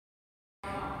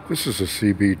This is a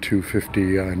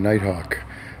CB250 Nighthawk.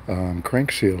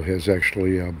 Crank seal has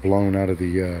actually blown out of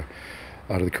the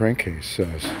crankcase.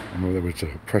 I know there was a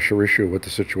pressure issue, what the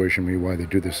situation may be, why they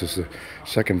do this. This is the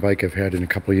second bike I've had in a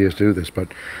couple of years to do this,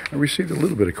 but I received a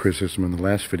little bit of criticism in the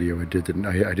last video I did that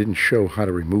I didn't show how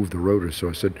to remove the rotor. So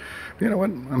I said, you know what,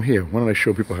 I'm here. Why don't I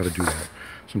show people how to do that,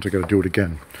 since I got to do it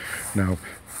again. Now,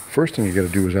 first thing you got to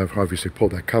do is obviously pull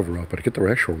that cover off, but to get the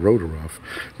actual rotor off,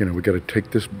 we got to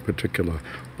take this particular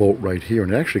bolt right here,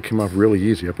 and it actually came off really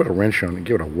easy. I put a wrench on it and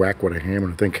gave it a whack with a hammer,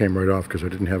 and the thing came right off because I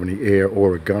didn't have any air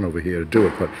or a gun over here to do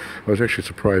it, but I was actually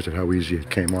surprised at how easy it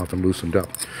came off and loosened up.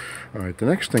 All right, the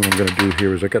next thing I'm going to do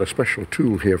here is I got a special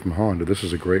tool here from Honda. This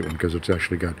is a great one because it's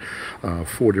actually got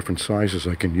 4 different sizes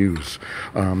I can use.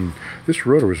 This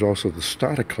rotor is also the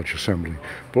starter clutch assembly.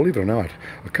 Believe it or not,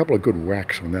 a couple of good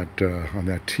whacks on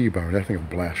that T-bar, that thing will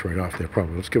blast right off there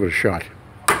probably. Let's give it a shot.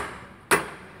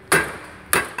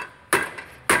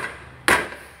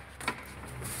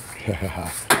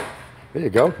 There you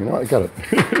go. You know what? I got it.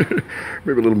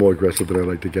 Maybe a little more aggressive than I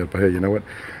like to get, but hey, you know what?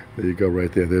 There you go,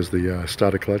 right there. There's the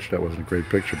starter clutch. That wasn't a great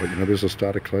picture, but there's a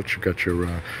starter clutch. You've got your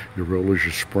rollers,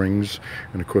 your springs,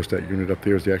 and of course that unit up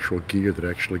there is the actual gear that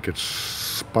actually gets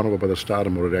spun over by the starter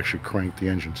motor to actually crank the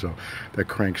engine. So that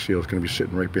crank seal is going to be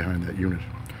sitting right behind that unit.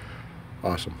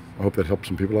 Awesome. I hope that helps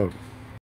some people out.